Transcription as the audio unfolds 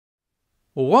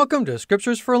Welcome to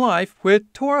Scriptures for Life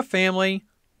with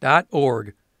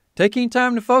TorahFamily.org, taking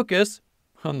time to focus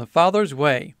on the Father's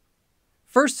way.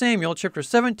 1 Samuel chapter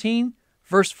 17,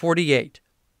 verse 48.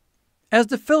 As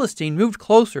the Philistine moved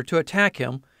closer to attack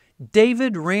him,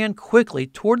 David ran quickly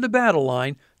toward the battle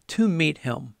line to meet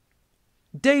him.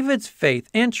 David's faith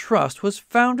and trust was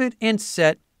founded and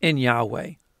set in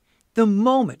Yahweh. The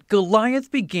moment Goliath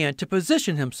began to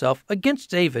position himself against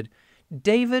David,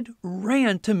 David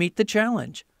ran to meet the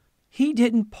challenge. He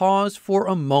didn't pause for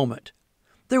a moment.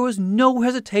 There was no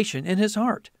hesitation in his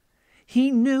heart. He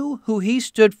knew who he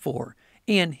stood for,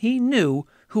 and he knew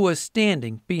who was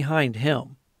standing behind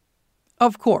him.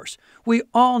 Of course, we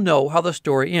all know how the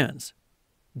story ends.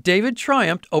 David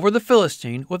triumphed over the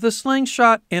Philistine with a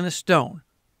slingshot and a stone.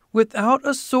 Without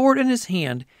a sword in his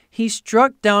hand, he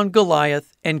struck down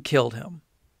Goliath and killed him.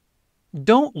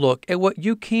 Don't look at what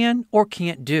you can or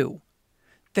can't do.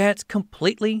 That's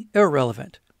completely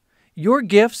irrelevant. Your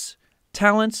gifts,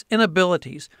 talents, and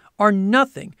abilities are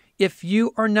nothing if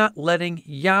you are not letting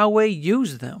Yahweh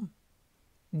use them.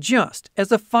 Just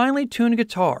as a finely tuned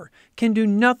guitar can do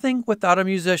nothing without a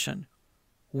musician,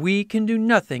 we can do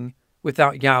nothing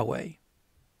without Yahweh.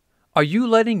 Are you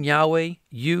letting Yahweh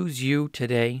use you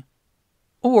today?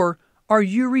 Or are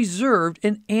you reserved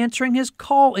in answering His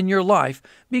call in your life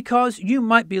because you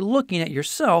might be looking at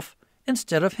yourself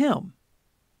instead of Him?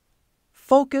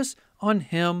 Focus on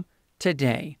Him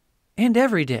today and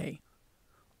every day.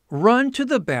 Run to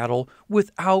the battle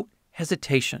without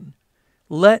hesitation.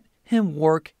 Let Him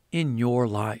work in your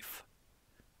life.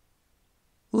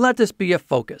 Let this be a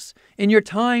focus in your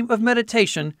time of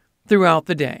meditation throughout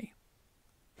the day.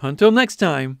 Until next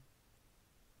time,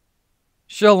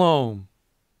 Shalom.